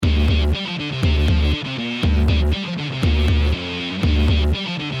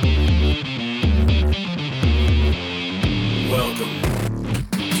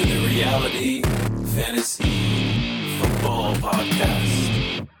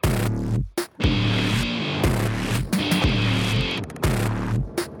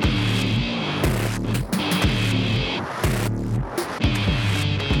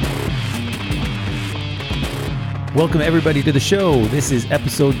Welcome everybody to the show. This is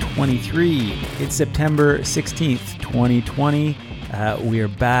episode 23. It's September 16th, 2020. We are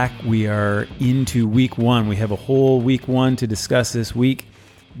back. We are into week one. We have a whole week one to discuss this week.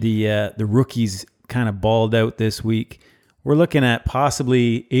 The rookies kind of balled out this week. We're looking at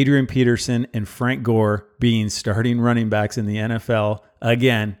possibly Adrian Peterson and Frank Gore being starting running backs in the NFL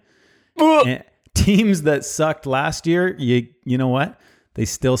again. And teams that sucked last year, you know what? They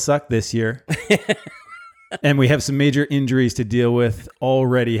still suck this year. And we have some major injuries to deal with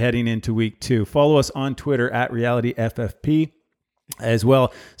already heading into week two. Follow us on Twitter at RealityFFP as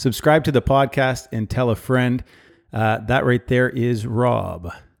well. Subscribe to the podcast and tell a friend. That right there is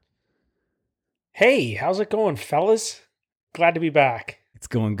Rob. Hey, how's it going, fellas? Glad to be back. It's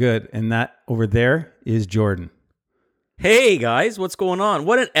going good. And that over there is Jordan. Hey, guys. What's going on?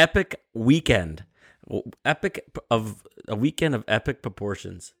 What an epic weekend. A weekend of epic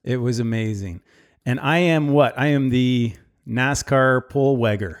proportions. It was amazing. And I am what? I am the NASCAR pole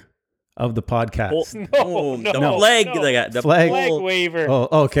wagger of the podcast. The flag waver. Oh,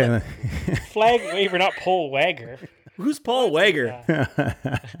 okay. Flag waver, not pole wagger. Who's Paul Wager?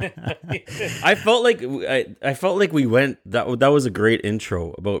 I felt like we went. That was a great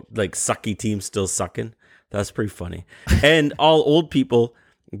intro about like sucky teams still sucking. That's pretty funny. And all old people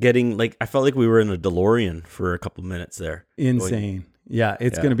getting like. I felt like we were in a DeLorean for a couple minutes there. Insane. Yeah,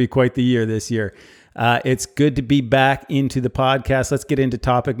 it's going to be quite the year this year. It's good to be back into the podcast. Let's get into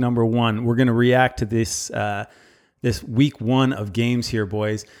topic number one. We're going to react to this week one of games here,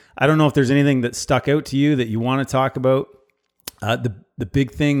 boys. I don't know if there's anything that stuck out to you that you want to talk about. The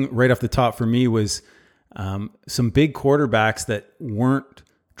big thing right off the top for me was some big quarterbacks that weren't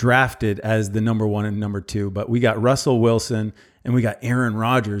drafted as the number one and number two, but we got Russell Wilson and we got Aaron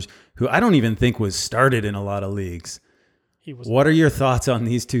Rodgers, who I don't even think was started in a lot of leagues. What are your thoughts on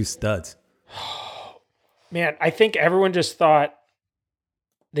these two studs? Man, I think everyone just thought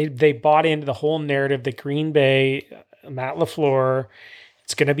they bought into the whole narrative that Green Bay, Matt LaFleur,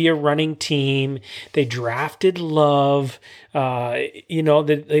 it's going to be a running team. They drafted Love. They're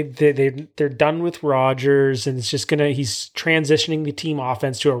done with Rodgers, and it's just he's transitioning the team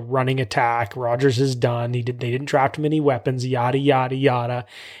offense to a running attack. Rodgers is done. They didn't draft him any weapons, yada, yada, yada.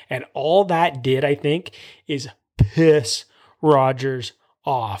 And all that did, I think, is piss Rodgers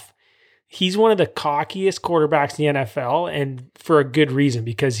off. He's one of the cockiest quarterbacks in the NFL, and for a good reason,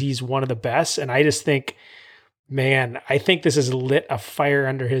 because he's one of the best. And I just think, man, I think this has lit a fire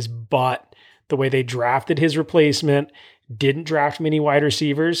under his butt, the way they drafted his replacement, didn't draft many wide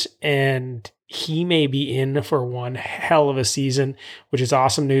receivers, and he may be in for one hell of a season, which is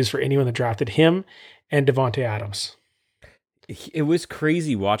awesome news for anyone that drafted him and Davante Adams. It was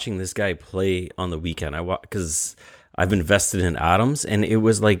crazy watching this guy play on the weekend. Because I've invested in Adams, and it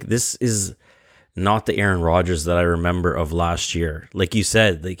was like, this is not the Aaron Rodgers that I remember of last year. Like you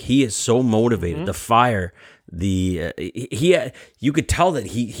said, like he is so motivated, the fire, you could tell that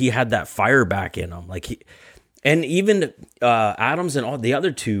he had that fire back in him. And even Adams and all the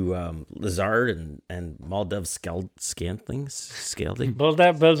other two, Lazard and Maldev Scantling.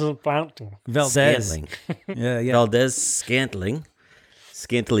 Valdez. Yeah. Valdez Scantling.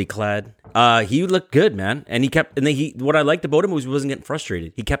 Scantily clad. He looked good, man. And what I liked about him was he wasn't getting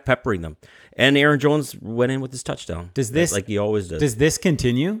frustrated. He kept peppering them. And Aaron Jones went in with his touchdown. Like he always does. Does this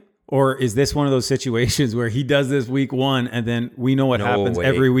continue? Or is this one of those situations where he does this week one and then we know what happens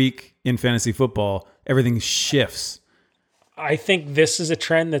every week in fantasy football? Everything shifts. I think this is a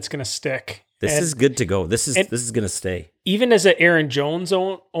trend that's going to stick. This is good to go. This is going to stay. Even as an Aaron Jones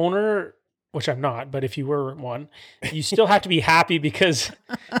owner, which I'm not, but if you were one, you still have to be happy because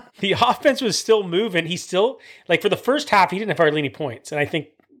the offense was still moving. He still, like for the first half, he didn't have hardly any points. And I think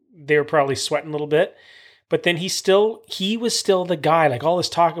they were probably sweating a little bit. But then he was still the guy. Like all this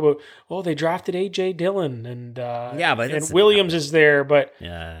talk about, they drafted A.J. Dillon and Williams is there. But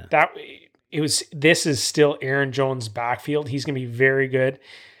this is still Aaron Jones' backfield. He's going to be very good.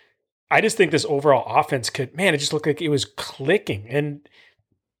 I just think this overall offense it just looked like it was clicking. And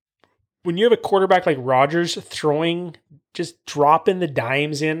when you have a quarterback like Rodgers just dropping the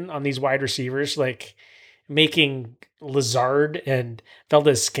dimes in on these wide receivers, like making Lazard and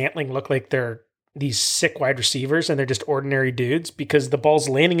Valdez Scantling look like they're these sick wide receivers and they're just ordinary dudes because the ball's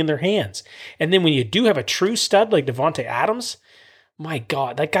landing in their hands. And then when you do have a true stud like Davante Adams, my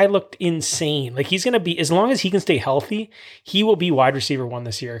God, that guy looked insane. Like he's going to be, as long as he can stay healthy, he will be wide receiver one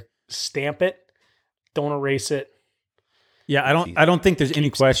this year. Stamp it. Don't erase it. Yeah, I don't think there's any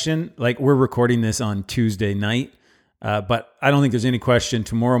question. Like we're recording this on Tuesday night, but I don't think there's any question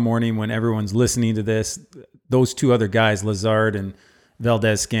tomorrow morning when everyone's listening to this, those two other guys, Lazard and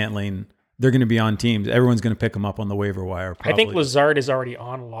Valdez Scantling, they're going to be on teams. Everyone's going to pick them up on the waiver wire. Probably. I think Lazard is already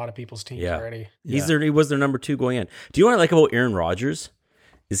on a lot of people's teams already. He was their number 2 going in. Do you know what I like about Aaron Rodgers?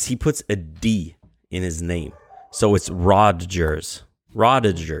 Is he puts a D in his name. So it's Rodgers.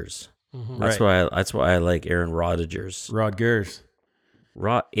 Rodgers. Mm-hmm. That's why I like Aaron Rodgers. Rodgers.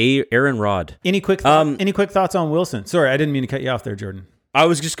 Aaron Rod. Any quick thoughts on Wilson? Sorry, I didn't mean to cut you off there, Jordan. I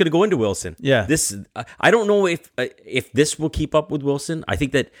was just going to go into Wilson. Yeah. I don't know if this will keep up with Wilson. I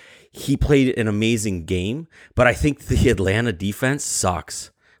think that he played an amazing game, but I think the Atlanta defense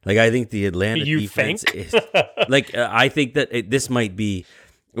sucks. Like, I think the Atlanta defense is like, I think that this might be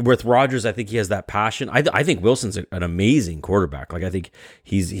with Rodgers. I think he has that passion. I think Wilson's an amazing quarterback. Like, I think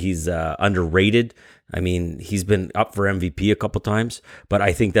he's underrated. I mean, he's been up for MVP a couple times, but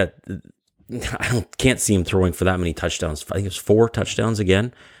I think that can't see him throwing for that many touchdowns. I think it was 4 touchdowns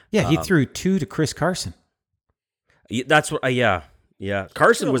again. Yeah, he threw 2 to Chris Carson. That's what. Yeah.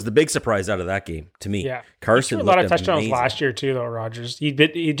 Carson was the big surprise out of that game to me. Yeah, Carson he threw a lot of touchdowns amazing. last year too, though. Rodgers.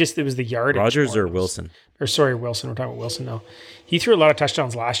 It was the yardage. Rodgers or Wilson? Wilson. We're talking about Wilson now. He threw a lot of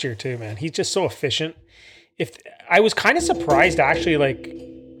touchdowns last year too, man. He's just so efficient. If I was kind of surprised actually, like,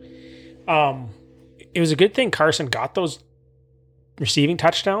 it was a good thing Carson got those receiving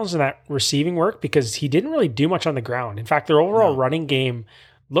touchdowns and that receiving work because he didn't really do much on the ground. In fact, their overall running game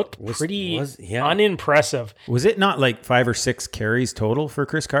looked pretty unimpressive. Was it not like 5 or 6 carries total for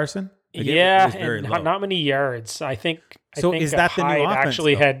Chris Carson? Like and not many yards. I think is that the new offense?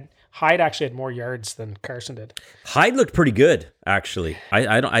 Hyde actually had more yards than Carson did. Hyde looked pretty good, actually.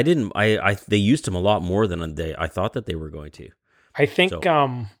 They used him a lot more than I thought that they were going to.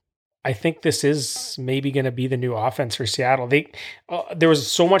 I think this is maybe going to be the new offense for Seattle. There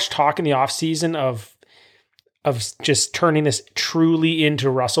was so much talk in the offseason of just turning this truly into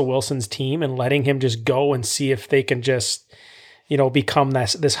Russell Wilson's team and letting him just go and see if they can just, become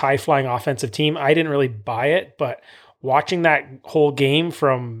this high-flying offensive team. I didn't really buy it, but watching that whole game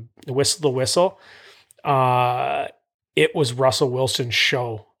from whistle to whistle, it was Russell Wilson's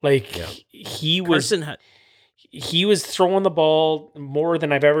show. Like, he was throwing the ball more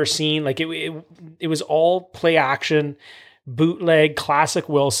than I've ever seen. Like, it was all play action, bootleg, classic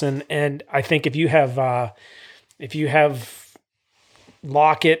Wilson. And I think if you have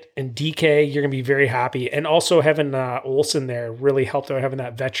Lockett and DK, you're going to be very happy. And also having Olsen there really helped out. Having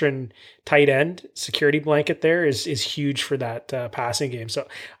that veteran tight end security blanket there is huge for that passing game. So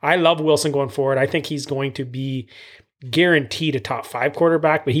I love Wilson going forward. I think he's going to be guaranteed a top 5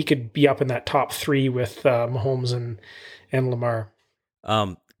 quarterback, but he could be up in that top 3 with Mahomes and Lamar.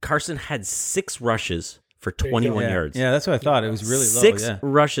 Carson had 6 rushes for 21 yards. Yeah, that's what I thought. It was really low. 6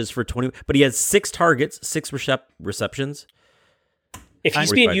 rushes for 20, but he had 6 targets, 6 receptions. If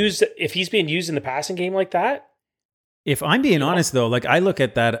he's being used in the passing game like that, if I'm being honest though, like, I look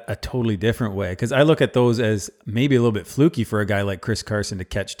at that a totally different way because I look at those as maybe a little bit fluky for a guy like Chris Carson to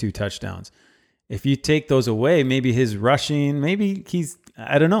catch 2 touchdowns. If you take those away, maybe his rushing, maybe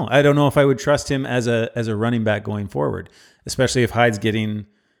I don't know. I don't know if I would trust him as a running back going forward, especially if Hyde's getting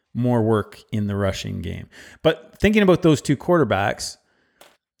more work in the rushing game. But thinking about those 2 quarterbacks,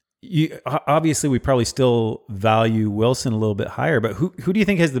 obviously we probably still value Wilson a little bit higher, but who do you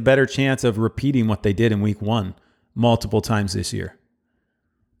think has the better chance of repeating what they did in week 1 multiple times this year?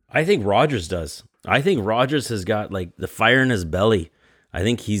 I think Rodgers does. I think Rodgers has got like the fire in his belly. I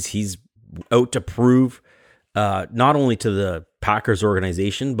think he's out to prove not only to the Packers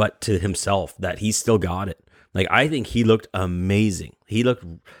organization, but to himself that he's still got it. Like, I think he looked amazing. He looked,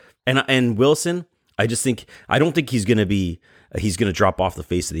 and Wilson, I don't think he's going to drop off the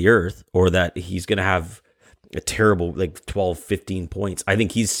face of the earth or that he's going to have a terrible, like 12, 15 points. I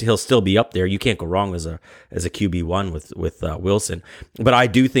think he'll still be up there. You can't go wrong as a QB1 with Wilson. But I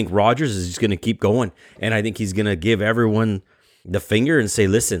do think Rodgers is just going to keep going. And I think he's going to give everyone the finger and say,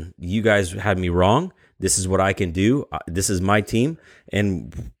 listen, you guys had me wrong. This is what I can do. This is my team.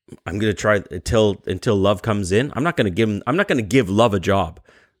 And I'm going to try until Love comes in. I'm not going to give Love a job.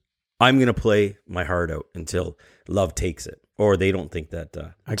 I'm going to play my heart out until Love takes it, or they don't think that.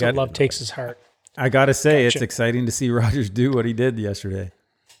 Love takes his heart. I got to say, It's exciting to see Rodgers do what he did yesterday.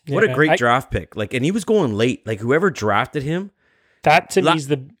 What a great draft pick. Like, and he was going late. Like, whoever drafted him. That to me is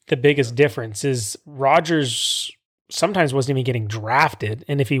the biggest difference is Rodgers sometimes wasn't even getting drafted.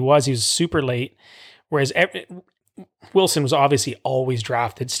 And if he was super late. Whereas Wilson was obviously always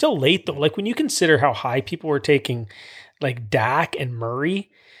drafted. Still late though. Like, when you consider how high people were taking like Dak and Murray,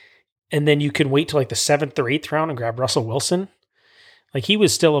 and then you can wait till like the 7th or 8th round and grab Russell Wilson. Like, he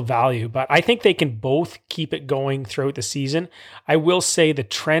was still a value, but I think they can both keep it going throughout the season. I will say the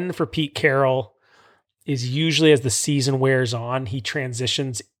trend for Pete Carroll is usually as the season wears on, he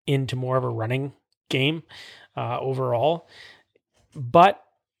transitions into more of a running game overall. But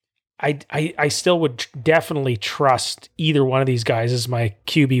I still would definitely trust either one of these guys as my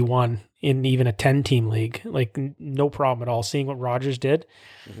QB1 in even a 10-team league. Like, no problem at all. Seeing what Rodgers did.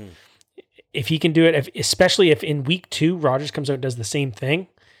 Mm-hmm. If he can do it, especially if in week 2, Rodgers comes out and does the same thing,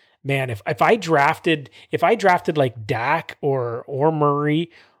 man, if I drafted like Dak or Murray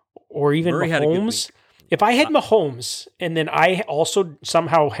or even Murray Mahomes, if I had Mahomes and then I also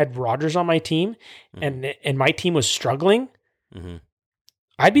somehow had Rodgers on my team and my team was struggling,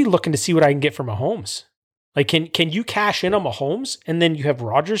 I'd be looking to see what I can get from Mahomes. Like, can you cash in on Mahomes and then you have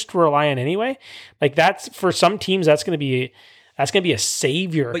Rodgers to rely on anyway? Like, that's for some teams, that's going to be a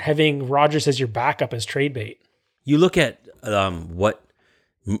savior, having Rodgers as your backup as trade bait. You look at what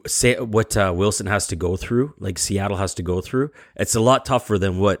Wilson has to go through, like Seattle has to go through. It's a lot tougher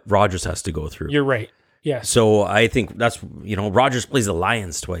than what Rodgers has to go through. You're right. Yeah. So I think that's, Rodgers plays the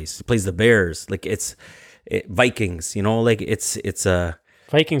Lions twice. He plays the Bears. Like Vikings, like it's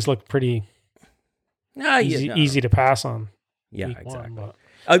Vikings look pretty easy to pass on. Yeah, exactly.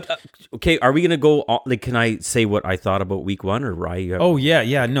 Okay, are we going to go on, like, can I say what I thought about week 1 or Rye? Oh,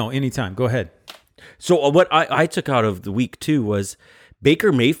 yeah. No, anytime. Go ahead. So what I took out of the week 2 was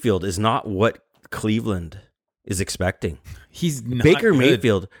Baker Mayfield is not what Cleveland is expecting. He's not Baker good.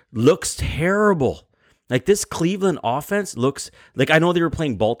 Mayfield looks terrible. Like, this Cleveland offense looks like, I know they were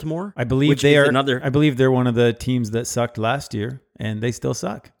playing Baltimore. I believe I believe they're one of the teams that sucked last year, and they still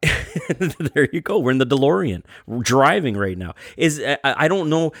suck. There you go. We're in the DeLorean. We're driving right now. I don't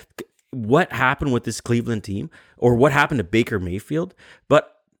know what happened with this Cleveland team or what happened to Baker Mayfield,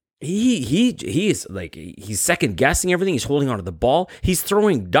 but he's like, he's second guessing everything. He's holding onto the ball. He's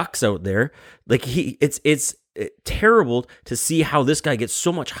throwing ducks out there. Like, it's terrible to see how this guy gets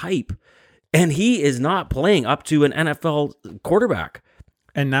so much hype, and he is not playing up to an NFL quarterback.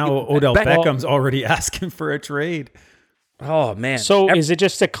 And now Odell Beckham's already asking for a trade. Oh, man. So is it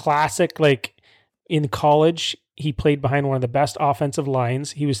just a classic, like, in college, he played behind one of the best offensive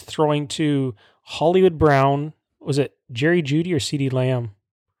lines. He was throwing to Hollywood Brown. Was it Jerry Jeudy or CeeDee Lamb?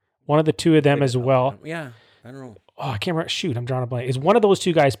 One of the two of them as well. Yeah, I don't know. Oh, I can't remember. Shoot, I'm drawing a blank. It's one of those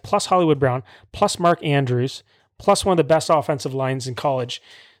two guys plus Hollywood Brown, plus Mark Andrews, plus one of the best offensive lines in college.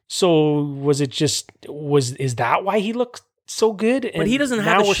 So is that why he looked so good? But he doesn't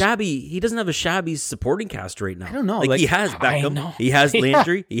have a shabby supporting cast right now. I don't know. Like, he has Beckham, he has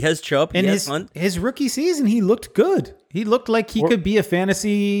Landry, he has Chubb, in he has Hunt. His rookie season, he looked good. He looked like he could be a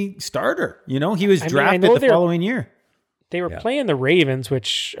fantasy starter. He was drafted the following year. They were playing the Ravens,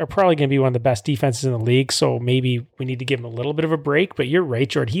 which are probably going to be one of the best defenses in the league. So maybe we need to give him a little bit of a break. But you're right,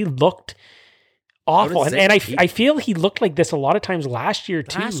 Jordan. He looked awful. And I feel he looked like this a lot of times last year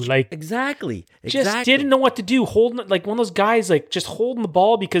too. Exactly. Just didn't know what to do. Holding, like one of those guys, like just holding the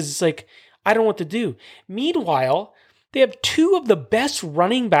ball because it's like, I don't know what to do. Meanwhile, they have two of the best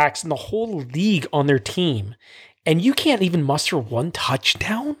running backs in the whole league on their team. And you can't even muster one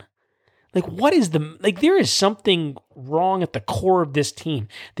touchdown? Like, there is something wrong at the core of this team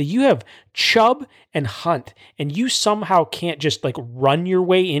that you have Chubb and Hunt, and you somehow can't just like run your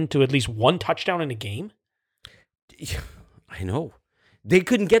way into at least one touchdown in a game. I know. They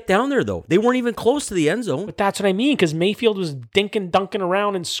couldn't get down there, though. They weren't even close to the end zone. But that's what I mean, because Mayfield was dunking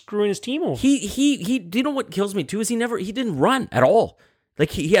around and screwing his team over. He. Do you know what kills me too? Is he didn't run at all.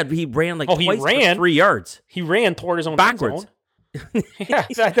 Like he ran like twice for 3 yards. He ran toward his own backwards. End zone. Yeah,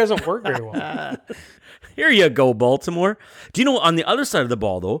 that doesn't work very well. Here you go, Baltimore. Do you know, on the other side of the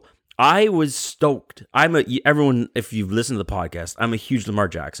ball, though, I was stoked. Everyone, if you've listened to the podcast, I'm a huge Lamar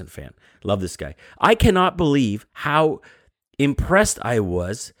Jackson fan. Love this guy. I cannot believe how impressed I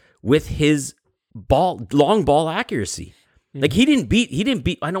was with his long ball accuracy. Like, he didn't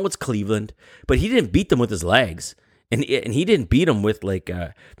beat, I know it's Cleveland, but he didn't beat them with his legs. And he didn't beat them with like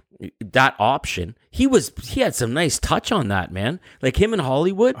that option. He had some nice touch on that, man. Like him and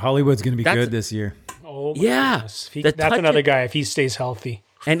Hollywood. Hollywood's going to be good this year. Oh, my goodness. That's another guy if he stays healthy.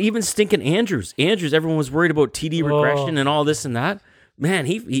 And even stinking Andrews. Everyone was worried about TD regression and all this and that. Man,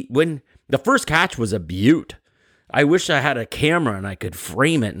 he when the first catch was a beaut. I wish I had a camera and I could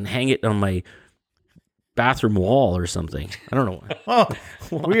frame it and hang it on my bathroom wall or something. I don't know. Oh,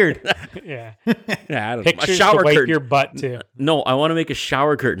 weird. Yeah. I don't Pictures know. A shower to wipe curtain. your butt too. No, I want to make a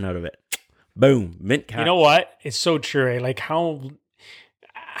shower curtain out of it. Boom. Mint cat. You know what? It's so true. Like how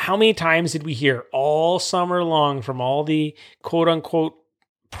many times did we hear all summer long from all the quote unquote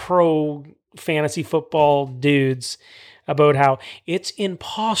pro fantasy football dudes about how it's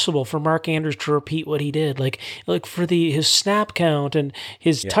impossible for Mark Andrews to repeat what he did. Like for his snap count and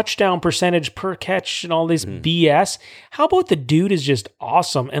his touchdown percentage per catch and all this BS. How about the dude is just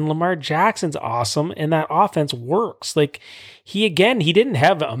awesome and Lamar Jackson's awesome and that offense works. Like he didn't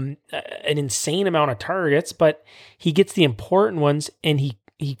have an insane amount of targets, but he gets the important ones and he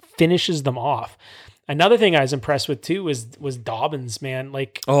finishes them off. Another thing I was impressed with too was Dobbins, man.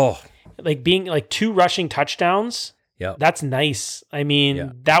 Like being like 2 rushing touchdowns. Yeah, that's nice. I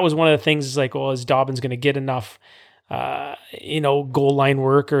mean, that was one of the things. Is like, well, is Dobbins going to get enough, goal line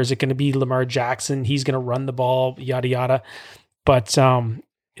work, or is it going to be Lamar Jackson? He's going to run the ball, yada yada. But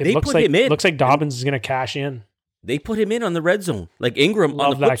it looks like Dobbins is going to cash in. They put him in on the red zone, like Ingram.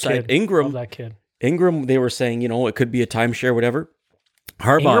 On the flip side, Love that kid. Ingram. They were saying, it could be a timeshare, whatever.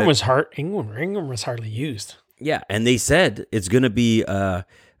 Harbaugh, Ingram was hardly used. Yeah, and they said it's going to be a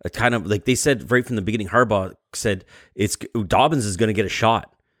kind of like they said right from the beginning. Harbaugh said Dobbins is going to get a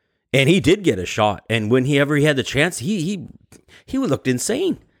shot, and he did get a shot. And whenever he had the chance, he looked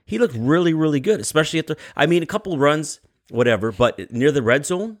insane. He looked really, really good, especially at a couple runs, whatever, but near the red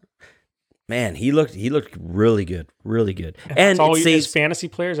zone. Man, he looked really good, really good. And it saves, as fantasy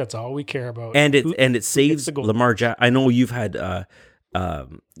players, that's all we care about. And it saves Lamar Jackson. I know you've had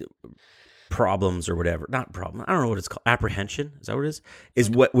problems or whatever. Not problem. I don't know what it's called. Apprehension. Is that what it is? Is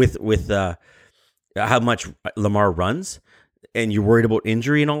what with how much Lamar runs, and you're worried about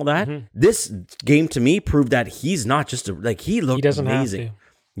injury and all that. Mm-hmm. This game to me proved that he's not just he looked amazing. Have to.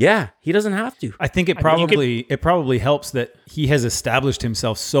 Yeah, he doesn't have to. I think it probably helps that he has established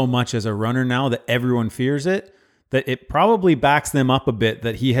himself so much as a runner now that everyone fears it, that it probably backs them up a bit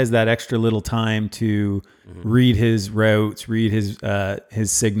that he has that extra little time to read his routes, read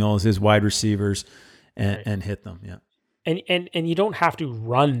his signals, his wide receivers, and hit them. Yeah. And you don't have to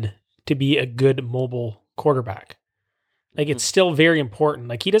run to be a good mobile quarterback. Like it's still very important.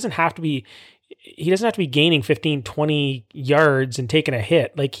 Like he doesn't have to be gaining 15, 20 yards and taking a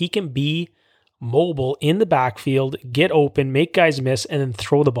hit. Like he can be mobile in the backfield, get open, make guys miss, and then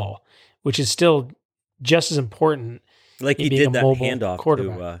throw the ball, which is still just as important. Like he did that handoff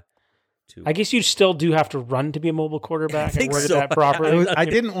quarterback. I guess you still do have to run to be a mobile quarterback. I think so. That properly. I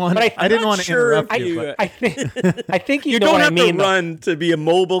didn't want to interrupt you. I think you know don't what have I mean, to run to be a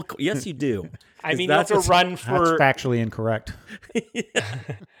mobile. Yes, you do. I mean, you have to run for. That's factually incorrect. You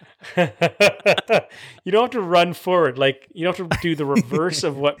don't have to run forward. Like you don't have to do the reverse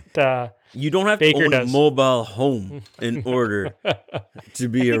of what you don't have Baker to own does. Mobile home in order to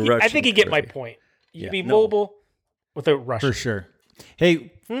be a rushing. I think you get my point. You can be mobile without rushing. For sure.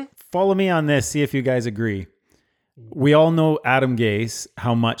 Hey, follow me on this. See if you guys agree. We all know Adam Gase,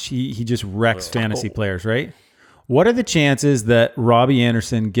 how much he just wrecks fantasy players, right? What are the chances that Robbie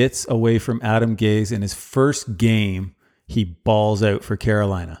Anderson gets away from Adam Gase in his first game? He balls out for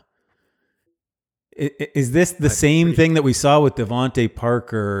Carolina. Is this the same thing that we saw with Devontae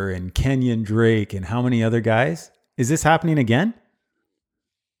Parker and Kenyon Drake and how many other guys? Is this happening again?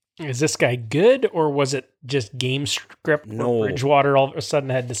 Is this guy good, or was it just game script? No. Bridgewater all of a sudden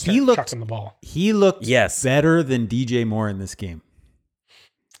had to start chucking the ball. He looked better than DJ Moore in this game.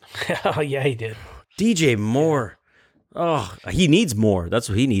 Oh, yeah, he did. DJ Moore. Oh, he needs more. That's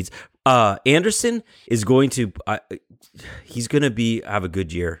what he needs. Anderson is going to he's going to have a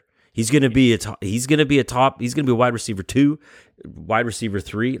good year. He's going to be he's going to be a wide receiver 2, wide receiver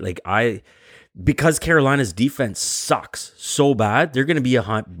 3. Because Carolina's defense sucks so bad, they're going to be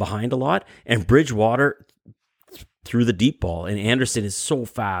behind a lot, and Bridgewater threw the deep ball, and Anderson is so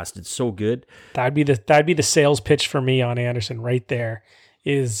fast. It's so good. That'd be the sales pitch for me on Anderson right there.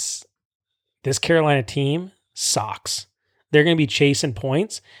 Is this Carolina team sucks. They're going to be chasing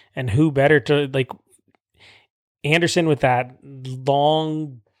points, and who better to Anderson with that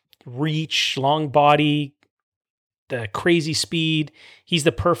long reach, long body, the crazy speed. He's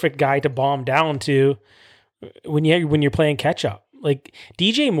the perfect guy to bomb down to when you're playing catch up. Like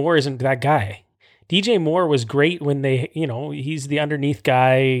DJ Moore isn't that guy. DJ Moore was great when he's the underneath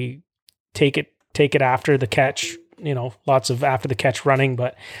guy, take it after the catch, lots of after the catch running,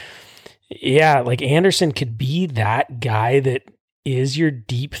 but yeah, like Anderson could be that guy that is your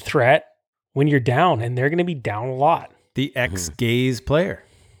deep threat when you're down, and they're going to be down a lot. The ex-Gaze player.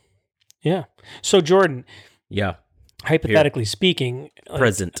 Yeah. So Jordan. Yeah. Hypothetically speaking,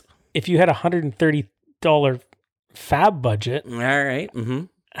 present. If you had $130 fab budget, all right. Mm-hmm.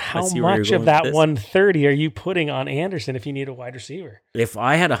 How much of that $130 are you putting on Anderson if you need a wide receiver? If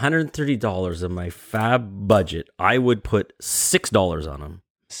I had $130 of my fab budget, I would put $6 on him.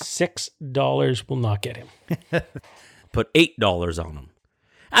 $6 will not get him. Put $8 on him.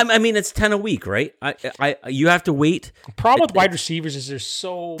 I mean, it's 10 a week, right? You have to wait. The problem with wide receivers is there's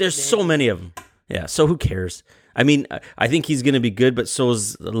so many of them. Yeah, so who cares? I mean, I think he's going to be good, but so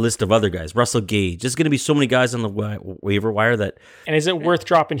is a list of other guys. Russell Gage. There's going to be so many guys on the waiver wire that... And is it worth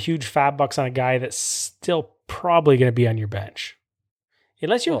dropping huge fat bucks on a guy that's still probably going to be on your bench?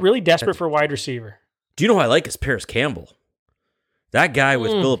 Unless you're really desperate for a wide receiver. Do you know who I like is Paris Campbell? That guy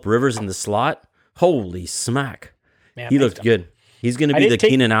with Phillip Rivers in the slot, holy smack. Man, he looked good. He's going to be the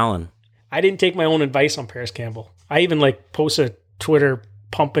Keenan Allen. I didn't take my own advice on Paris Campbell. I even posted Twitter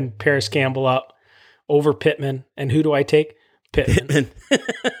pumping Paris Campbell up over Pittman. And who do I take? Pittman.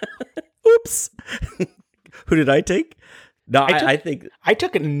 Oops. Who did I take? No, I think... I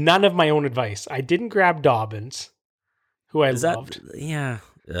took none of my own advice. I didn't grab Dobbins, who I loved. Yeah.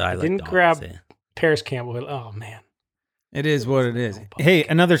 I didn't grab Paris Campbell. Oh, man. It is what it is. Hey,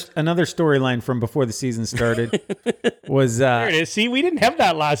 another storyline from before the season started was... there it is. See, we didn't have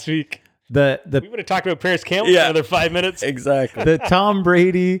that last week. We would have talked about Paris Campbell for another 5 minutes. Exactly. The Tom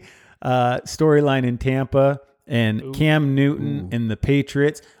Brady storyline in Tampa and Cam Newton and the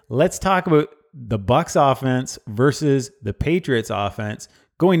Patriots. Let's talk about the Bucs offense versus the Patriots offense.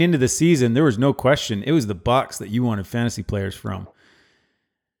 Going into the season, there was no question. It was the Bucs that you wanted fantasy players from.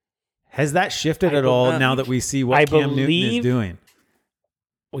 Has that shifted at all now that we see what Cam Newton is doing?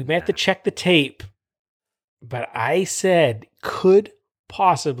 We may have to check the tape, but I said could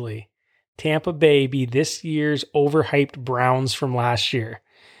possibly Tampa Bay be this year's overhyped Browns from last year.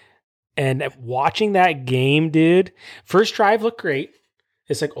 And watching that game, dude, first drive looked great.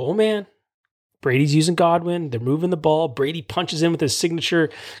 It's like, oh man, Brady's using Godwin. They're moving the ball. Brady punches in with his signature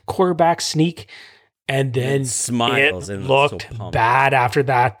quarterback sneak. And then smiles it and looked so bad after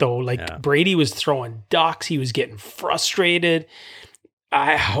that, though. Brady was throwing ducks. He was getting frustrated.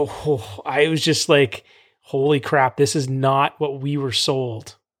 I was just like, holy crap, this is not what we were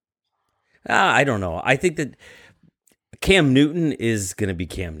sold. I don't know. I think that Cam Newton is going to be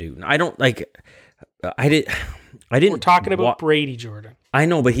Cam Newton. I don't like. I didn't. We're talking about Brady, Jordan. I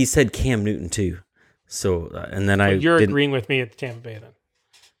know, but he said Cam Newton too. So and then you're agreeing with me at the Tampa Bay then.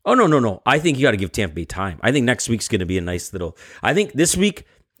 Oh no! I think you got to give Tampa Bay time. I think next week's going to be a nice little. I think this week,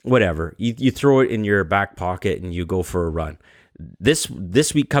 whatever you throw it in your back pocket and you go for a run. This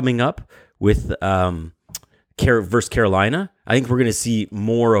week coming up with versus Carolina, I think we're going to see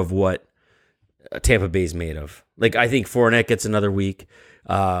more of what Tampa Bay's made of. Like I think Fournette gets another week.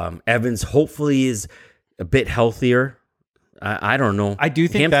 Evans hopefully is a bit healthier. I don't know. I do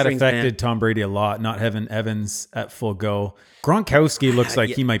think that affected Tom Brady a lot, not having Evans at full go. Gronkowski looks like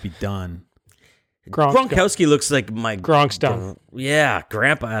he might be done. Gronkowski looks like my Gronk's done. Yeah,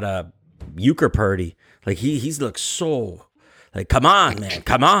 Grandpa at a euchre party. Like he's looks so like, come on, man,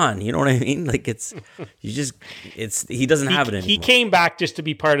 come on. You know what I mean? Like he doesn't have it anymore. He came back just to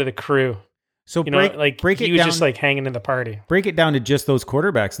be part of the crew. So he was just like hanging in the party. Break it down to just those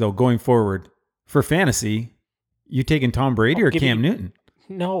quarterbacks though, going forward for fantasy. You taking Tom Brady or Cam Newton?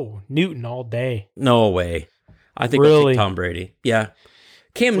 No, Newton all day. No way. I think I'll take Tom Brady. Yeah.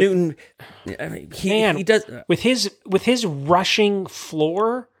 Cam Newton, I mean, he does with his rushing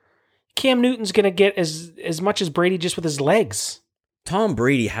floor. Cam Newton's going to get as much as Brady just with his legs. Tom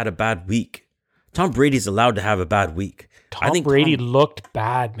Brady had a bad week. Tom Brady's allowed to have a bad week. I think Brady looked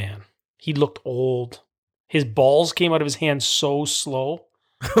bad, man. He looked old. His balls came out of his hands so slow.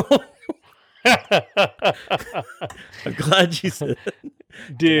 I'm glad you said that.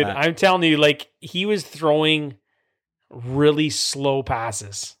 Dude, I'm telling you, like, he was throwing really slow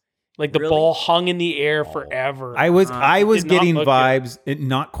passes. Like the ball hung in the air forever. I was getting vibes,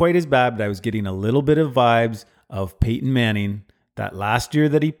 not quite as bad, but I was getting a little bit of vibes of Peyton Manning that last year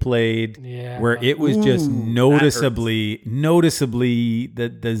that he played, where it was just noticeably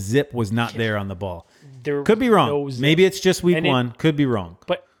the zip was not there on the ball. Could be wrong. Maybe it's just week one. Could be wrong.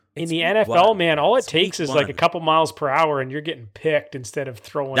 But in the NFL, man, all it takes is like a couple miles per hour, and you're getting picked instead of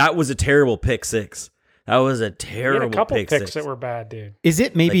throwing. That was a terrible pick six. That was a terrible a couple pick picks six. that were bad, dude. Is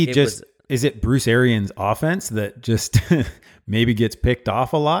it maybe is it Bruce Arians' offense that just maybe gets picked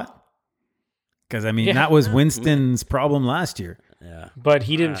off a lot? Because I mean, that was Winston's problem last year. Yeah, but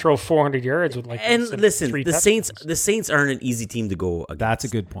he didn't throw 400 yards with like. And listen, the Saints aren't an easy team to go against. That's a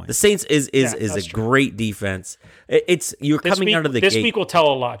good point. The Saints is a great defense. You're coming out of the gate. This week will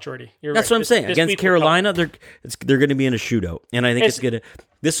tell a lot, Jordy. That's what I'm saying. Against Carolina, they're going to be in a shootout, and I think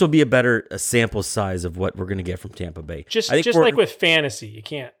this will be a sample size of what we're going to get from Tampa Bay. Just like with fantasy, you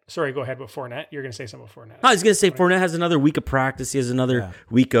can't. Sorry, go ahead with Fournette. You're going to say something with Fournette. I was going to say Fournette has another week of practice. He has another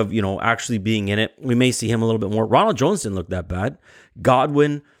week of actually being in it. We may see him a little bit more. Ronald Jones didn't look that bad.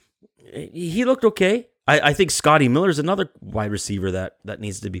 Godwin, he looked okay. I think Scotty Miller is another wide receiver that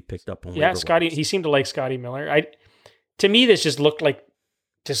needs to be picked up on. Yeah, Scotty. He seemed to like Scotty Miller. To me, this just looked like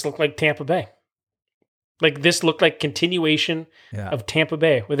Tampa Bay. Like this looked like continuation of Tampa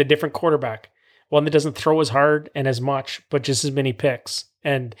Bay with a different quarterback, one that doesn't throw as hard and as much, but just as many picks,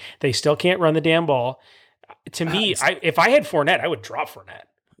 and they still can't run the damn ball. To me, if I had Fournette, I would drop Fournette.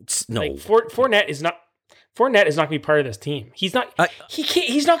 No, like, Fournette is not going to be part of this team. He's not. He can't.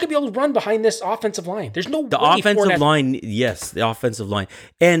 He's not going to be able to run behind this offensive line. There's no. The way offensive Fournette, line, yes, the offensive line.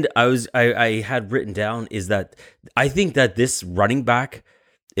 And I had written down is that I think that this running back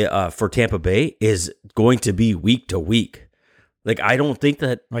for Tampa Bay is going to be week to week. Like I don't think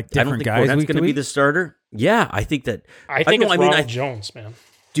that different guys Fournette's going to be the starter. Yeah, I think that. I think it's Ronald Jones, man.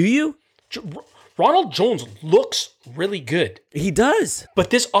 Do you? Ronald Jones looks really good. He does. But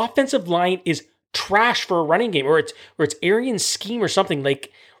this offensive line is trash for a running game, or it's Arians' scheme or something.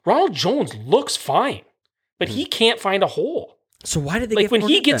 Like Ronald Jones looks fine, but he can't find a hole. So why did they like get when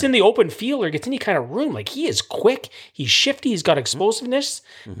he Fournette gets then? in the open field or gets any kind of room? Like he is quick, he's shifty, he's got explosiveness,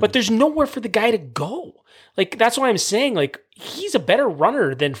 but there's nowhere for the guy to go. Like that's why I'm saying like he's a better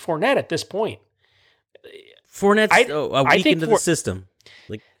runner than Fournette at this point. Fournette's a week into the system.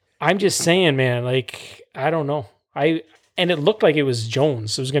 Like I'm just saying, man. Like I don't know. And it looked like it was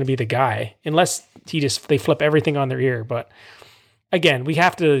Jones. It was going to be the guy, unless they flip everything on their ear. But again, we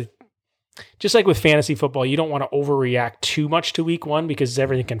have to, just like with fantasy football, you don't want to overreact too much to week one because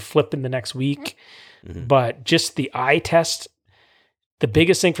everything can flip in the next week. But just the eye test, the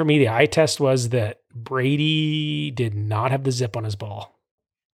biggest thing for me, the eye test was that Brady did not have the zip on his ball.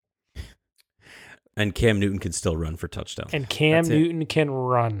 And Cam Newton can still run for touchdowns. And Cam Newton can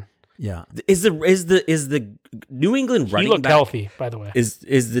run. Yeah. Is the New England running back... He looked healthy, by the way.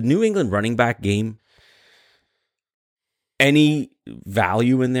 Is the New England running back game any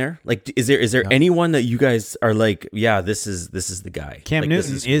value in there? Like, is there anyone that you guys are like, yeah, this is the guy? Cam like,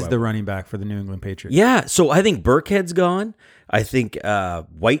 Newton is the running back for the New England Patriots. Yeah, so I think Burkhead's gone. I think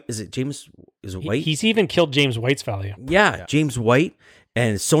White, is it James? Is it White? He's even killed James White's value. Yeah, James White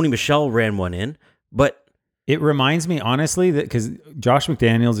and Sony Michel ran one in, but it reminds me, honestly, that because Josh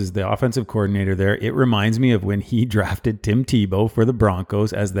McDaniels is the offensive coordinator there, it reminds me of when he drafted Tim Tebow for the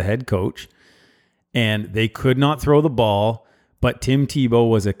Broncos as the head coach, and they could not throw the ball, but Tim Tebow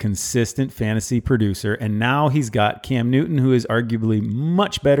was a consistent fantasy producer, and now he's got Cam Newton, who is arguably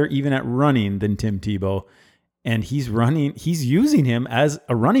much better even at running than Tim Tebow, and he's using him as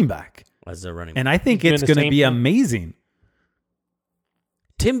a running back. And I think it's going to be amazing.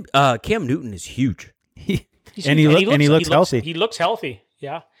 Cam Newton is huge. He looks healthy. He looks healthy.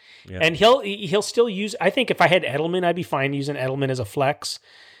 Yeah. And he'll still use. I think if I had Edelman, I'd be fine using Edelman as a flex.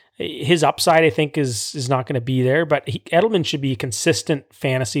 His upside, I think, is not going to be there. But Edelman should be a consistent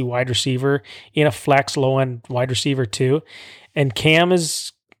fantasy wide receiver in a flex low end wide receiver too. And Cam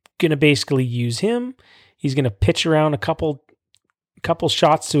is going to basically use him. He's going to pitch around a couple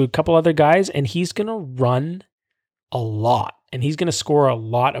shots to a couple other guys, and he's going to run a lot, and he's going to score a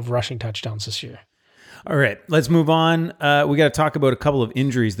lot of rushing touchdowns this year. All right, let's move on. We got to talk about a couple of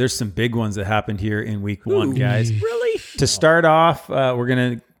injuries. There's some big ones that happened here in week one, guys. Really? To start off, we're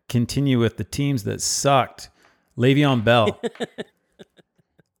going to continue with the teams that sucked. Le'Veon Bell.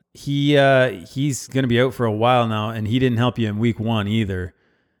 He's going to be out for a while now, and he didn't help you in week one either.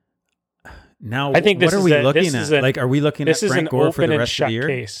 Now, I think what are we looking at? Are we looking at Frank Gore for the rest of the year?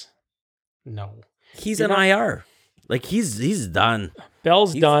 Case. No. He's an IR. Like, he's done.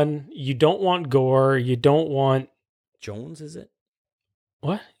 Bell's done. You don't want Gore. You don't want... Jones, is it?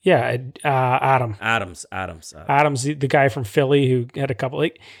 What? Yeah, Adams. Adams, the guy from Philly who had a couple...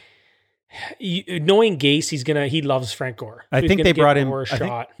 knowing Gase, he loves Frank Gore. I think they brought him... Gore a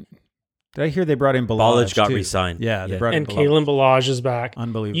shot. Did I hear they brought in Balaj? Balaj got re-signed. Yeah, they brought in Balaj. And Kalen Balaj is back.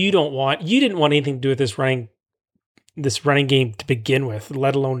 Unbelievable. You didn't want anything to do with this running game to begin with,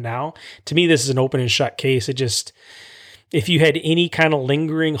 let alone now. To me, this is an open and shut case. If you had any kind of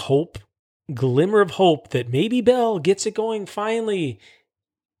lingering glimmer of hope that maybe Bell gets it going finally,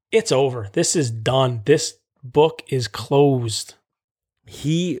 it's over. This is done. This book is closed.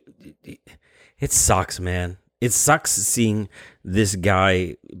 It sucks, man. It sucks seeing this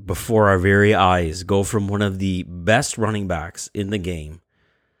guy before our very eyes go from one of the best running backs in the game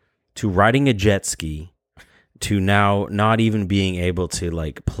to riding a jet ski to now not even being able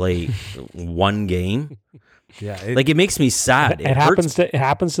to play one game. Yeah, it makes me sad. It happens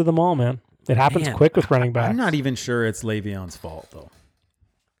to them all, man. It happens quick with running backs. I'm not even sure it's Le'Veon's fault though.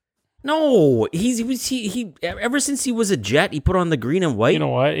 No, he ever since he was a Jet, he put on the green and white. You know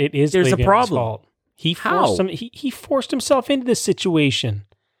what? It is. There's Le'Veon's a problem. Fault. He forced himself into this situation.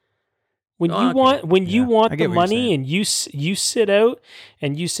 When Okay. you want I the get what you're money saying. and you sit out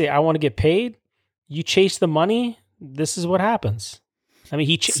and you say I want to get paid, you chase the money. This is what happens. I mean,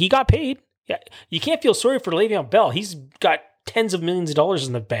 he got paid. Yeah, you can't feel sorry for Le'Veon Bell. He's got tens of millions of dollars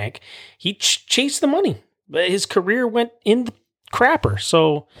in the bank. He chased the money, but his career went in the crapper.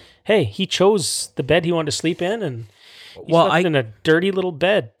 So hey, he chose the bed he wanted to sleep in, and he slept in a dirty little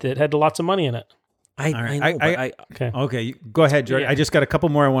bed that had lots of money in it. I know, but Okay. Okay, go ahead, Jordan. Yeah. I just got a couple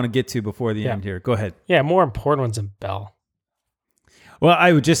more I want to get to before the end here. Go ahead. Yeah, more important ones than Bell. Well,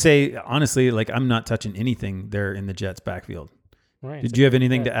 I would just say, honestly, like I'm not touching anything there in the Jets backfield. Right. Did you have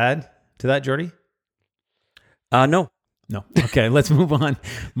anything to add to that, Jordy? no. No. Okay, let's move on.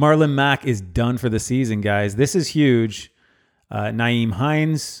 Marlon Mack is done for the season, guys. This is huge. Nyheim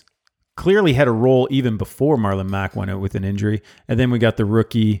Hines clearly had a role even before Marlon Mack went out with an injury. And then we got the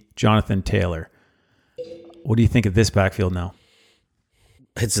rookie, Jonathan Taylor. What do you think of this backfield now?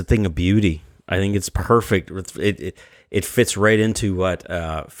 It's a thing of beauty. I think it's perfect. It fits right into what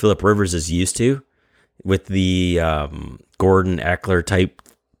Phillip Rivers is used to with the Gordon Eckler type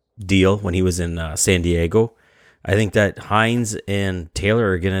deal when he was in San Diego. I think that Hines and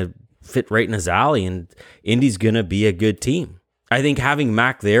Taylor are going to fit right in his alley, and Indy's going to be a good team. I think having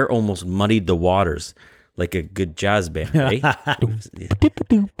Mac there almost muddied the waters like a good jazz band. Eh?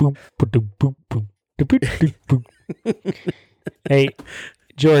 Hey,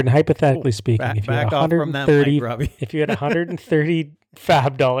 Jordan, hypothetically speaking, if you had Back off from that mic, 130, Robbie. if you had 130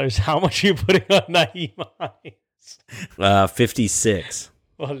 fab dollars, how much are you putting on Nyheim Hines? 56.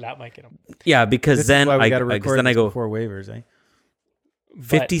 Well, that might get him. Yeah, because This then is why we I got to record then I this go before waivers, eh?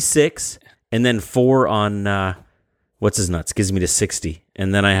 56 and then 4 on what's his nuts gives me to 60,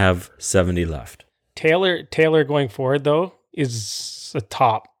 and then I have 70 left. Taylor going forward though is a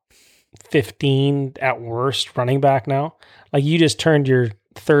top 15 at worst running back now. Like you just turned your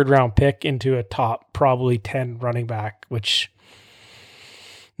third round pick into a top probably 10 running back, which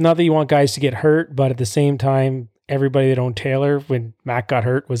not that you want guys to get hurt, but at the same time, everybody that owned Taylor when Mac got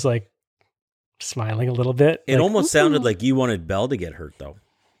hurt was like smiling a little bit. It like, almost sounded like you wanted Bell to get hurt, though.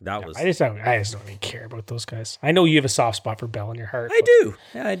 That was I just don't really care about those guys. I know you have a soft spot for Bell in your heart. I do.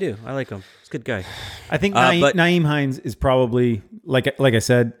 Yeah, I do. I like him. He's a good guy. I think but- Nyheim Hines is probably, like I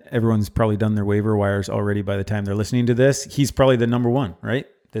said, everyone's probably done their waiver wires already by the time they're listening to this. He's probably the number one, right,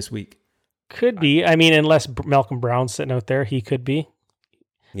 this week. Could be. I mean, unless Malcolm Brown's sitting out there, he could be.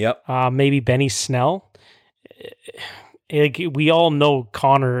 Yep. Maybe Benny Snell. Like, we all know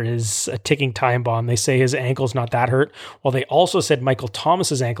Connor is a ticking time bomb. They say his ankle's not that hurt. Well, they also said Michael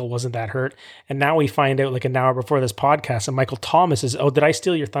Thomas's ankle wasn't that hurt. And now we find out like an hour before this podcast, and Michael Thomas is, did I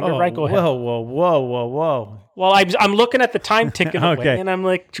steal your thunder? Right, go ahead. Whoa. Well, I'm looking at the time ticking away, Okay. and I'm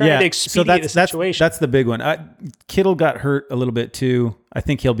like trying to expedite the situation. That's the big one. Kittle got hurt a little bit too. I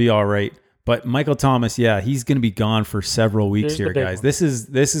think he'll be all right. But Michael Thomas, he's going to be gone for several weeks There's the here, big guys. one.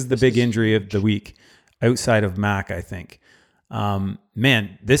 This is the big injury of the week outside of Mac, I think.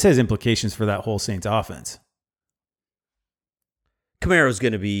 Man, this has implications for that whole Saints offense. Camaro's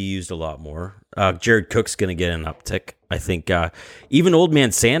going to be used a lot more. Jared Cook's going to get an uptick. I think even old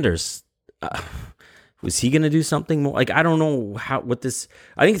man Sanders, was he going to do something more? Like, I don't know what this.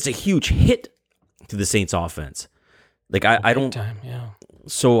 I think it's a huge hit to the Saints offense. Like, I don't. Time, yeah.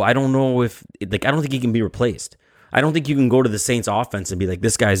 So I don't know if I don't think he can be replaced. I don't think you can go to the Saints offense and be like,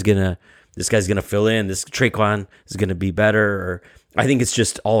 this guy's gonna fill in. This Traquan is gonna be better. Or I think it's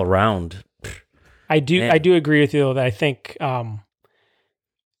just all around. I do agree with you though, that I think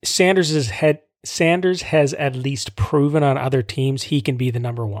Sanders has at least proven on other teams he can be the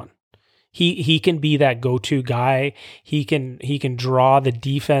number one. He can be that go-to guy. He can draw the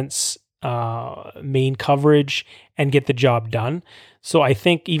defense main coverage and get the job done. So I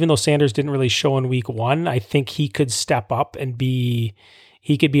think even though Sanders didn't really show in week one, I think he could step up and he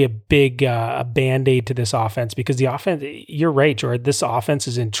could be a big a Band-Aid to this offense, because the offense, you're right, Jordan, this offense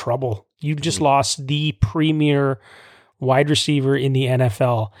is in trouble. You just lost the premier wide receiver in the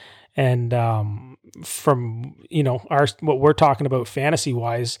NFL. And from, what we're talking about fantasy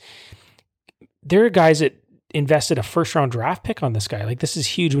wise, there are guys that invested a first round draft pick on this guy. Like, this is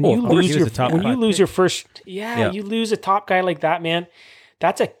huge. When you lose your first, you lose a top guy like that, man,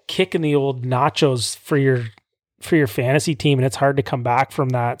 that's a kick in the old nachos for your fantasy team. And it's hard to come back from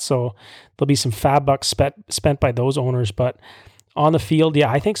that. So there'll be some fab bucks spent by those owners, but on the field,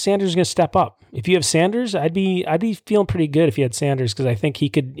 I think Sanders is going to step up. If you have Sanders, I'd be feeling pretty good if you had Sanders, because I think he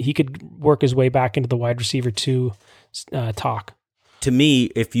could work his way back into the wide receiver two talk. To me,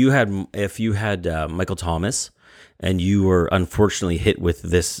 if you had Michael Thomas and you were unfortunately hit with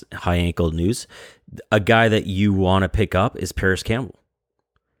this high ankle news, a guy that you want to pick up is Paris Campbell.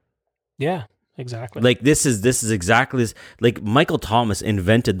 Yeah, exactly. Like this is exactly this. Like Michael Thomas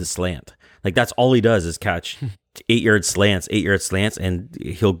invented the slant. Like that's all he does is catch 8-yard slants, and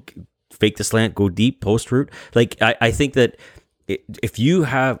he'll fake the slant, go deep, post route. Like I think that if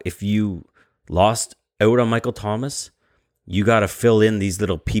you lost out on Michael Thomas, you got to fill in these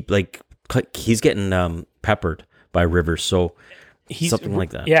little like he's getting peppered by Rivers, so something like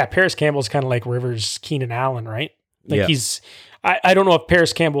that. Yeah, Paris Campbell's kind of like Rivers, Keenan Allen, right? Like I don't know if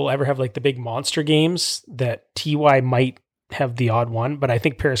Paris Campbell will ever have like the big monster games that TY might have the odd one, but I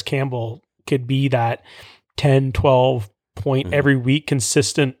think Paris Campbell could be that 10, 12 point every week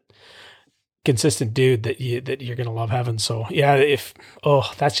consistent dude that you're going to love having. So yeah,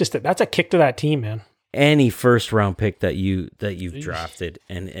 that's a kick to that team, man. Any first round pick that you've drafted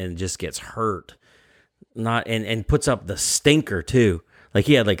and just gets hurt, and puts up the stinker too. Like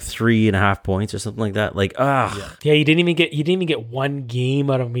he had like 3.5 points or something like that. Like yeah, he didn't even get one game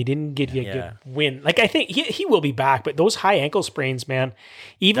out of him. He didn't get a good win. Like I think he will be back, but those high ankle sprains, man.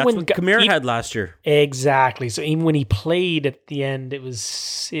 Even that's what Kamara had last year. Exactly. So even when he played at the end, it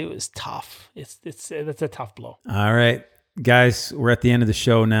was tough. That's a tough blow. All right. Guys, we're at the end of the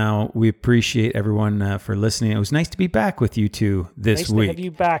show now. We appreciate everyone for listening. It was nice to be back with you two this week. Nice to have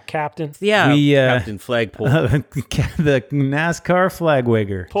you back, Captain. Yeah, Captain Flagpole. The NASCAR flag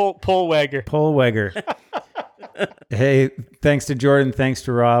wagger. Pole wagger. Hey, thanks to Jordan. Thanks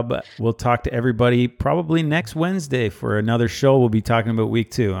to Rob. We'll talk to everybody probably next Wednesday for another show. We'll be talking about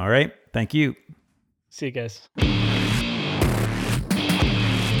week 2. All right? Thank you. See you guys.